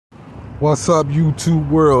What's up,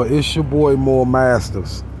 YouTube world? It's your boy More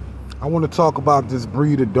Mastiffs. I want to talk about this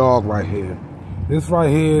breed of dog right here. This right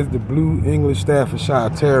here is the Blue English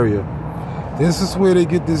Staffordshire Terrier. This is where they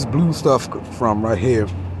get this blue stuff from right here.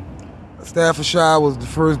 Staffordshire was the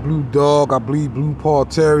first blue dog, I believe Blue Paw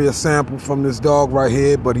Terrier sample from this dog right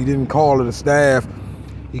here, but he didn't call it a staff.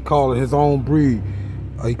 He called it his own breed.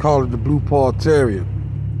 He called it the Blue Paw Terrier.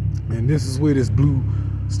 And this is where this blue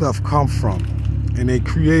stuff comes from. And they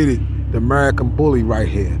created the American Bully right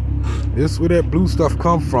here. This is where that blue stuff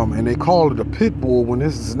comes from, and they call it a pit bull when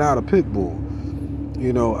this is not a pit bull.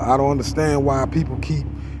 You know, I don't understand why people keep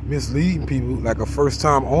misleading people like a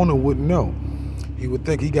first-time owner wouldn't know. He would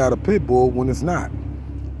think he got a pit bull when it's not.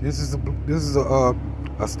 This is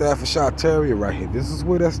a Staffordshire Terrier right here. This is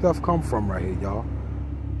where that stuff come from right here, y'all.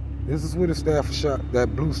 This is where the Staffordshire,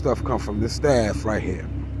 that blue stuff come from. This staff right here.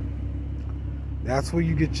 That's where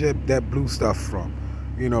you get that blue stuff from,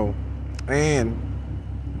 you know. And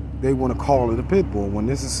they want to call it a pit bull when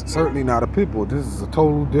this is certainly not a pit bull. This is a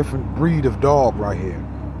total different breed of dog right here.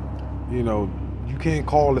 You know, you can't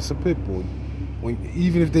call this a pit bull.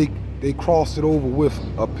 Even if they crossed it over with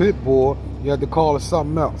a pit bull, you have to call it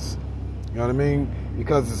something else. You know what I mean?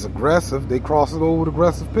 Because it's aggressive, they crossed it over with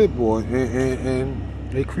aggressive pit bull,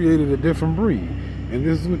 and they created a different breed. And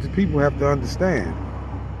this is what the people have to understand.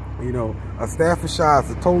 You know, a Staffordshire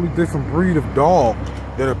is a totally different breed of dog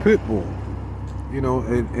than a pit bull. You know,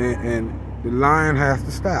 and the line has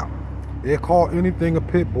to stop. They call anything a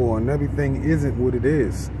pit bull, and everything isn't what it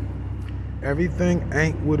is. Everything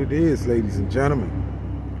ain't what it is, ladies and gentlemen.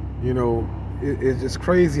 You know, it's just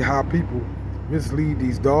crazy how people mislead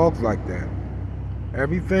these dogs like that.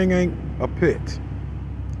 Everything ain't a pit.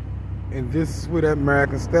 And this is where that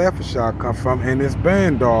American Staffordshire comes from, and this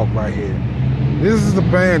band dog right here. This is the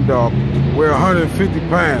band dog, weigh 150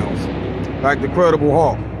 pounds, like the Credible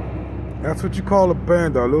Hawk. That's what you call a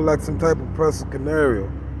band dog. Look like some type of Presa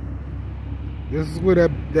Canario. This is where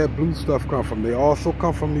that blue stuff come from. They also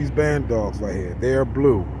come from these band dogs right here. They are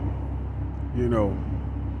blue. You know,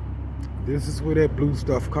 this is where that blue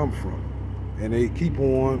stuff come from. And they keep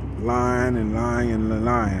on lying and lying and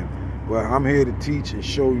lying. Well, I'm here to teach and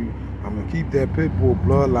show you. I'm going to keep that pit bull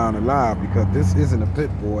bloodline alive, because this isn't a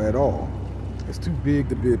pit bull at all. It's too big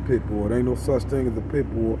to be a pit bull. There ain't no such thing as a pit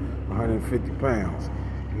bull 150 pounds.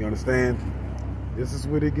 You understand? This is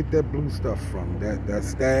where they get that blue stuff from. That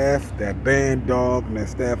staff, that band dog, and that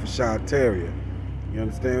Staffordshire Terrier. You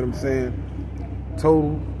understand what I'm saying?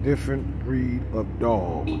 Total different breed of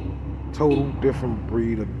dog. Total different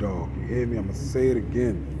breed of dog. You hear me? I'm going to say it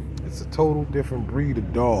again. It's a total different breed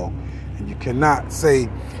of dog. And you cannot say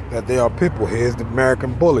that they are pit bull. Here's the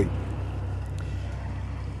American Bully.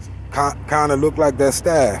 Kind of look like that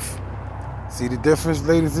staff. See the difference,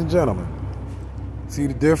 ladies and gentlemen? See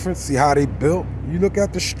the difference? See how they built? You look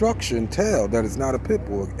at the structure and tell that it's not a pit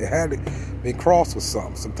bull. It had been crossed with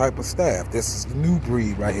something, some type of staff. This is the new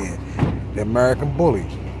breed right here, the American Bully.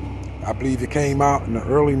 I believe it came out in the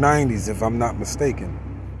early 90s, if I'm not mistaken.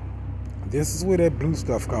 This is where that blue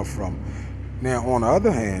stuff comes from. Now, on the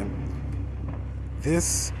other hand,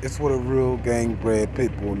 this is what a real gang-bred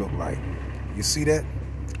pit bull look like. You see that?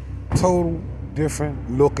 Total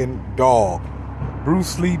different looking dog.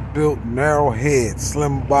 Bruce Lee built, narrow head,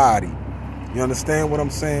 slim body. You understand what I'm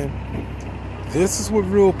saying? This is what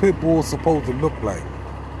real pit bulls supposed to look like.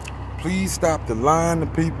 Please stop the lying to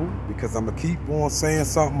people, because I'm going to keep on saying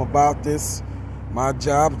something about this. My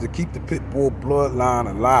job is to keep the pit bull bloodline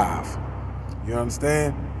alive. You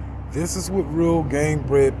understand? This is what real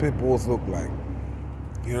gang-bred pit bulls look like.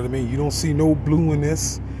 You know what I mean? You don't see no blue in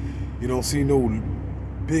this. You don't see no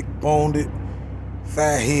big boned,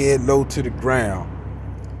 fat head, low to the ground.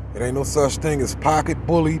 It ain't no such thing as pocket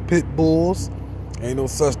bully pit bulls. Ain't no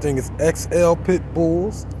such thing as XL pit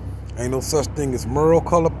bulls. Ain't no such thing as Merle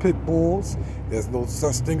color pit bulls. There's no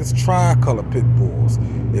such thing as tri-color pit bulls.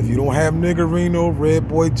 If you don't have Niggerino, Red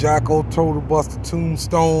Boy, Jocko, Total Buster,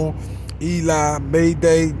 Tombstone, Eli,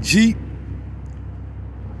 Mayday, Jeep,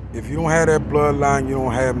 if you don't have that bloodline, you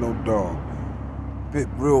don't have no dog.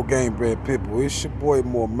 Real game-bred pit bull. It's your boy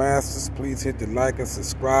More Masters. Please hit the like and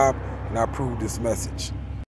subscribe, and I approve this message.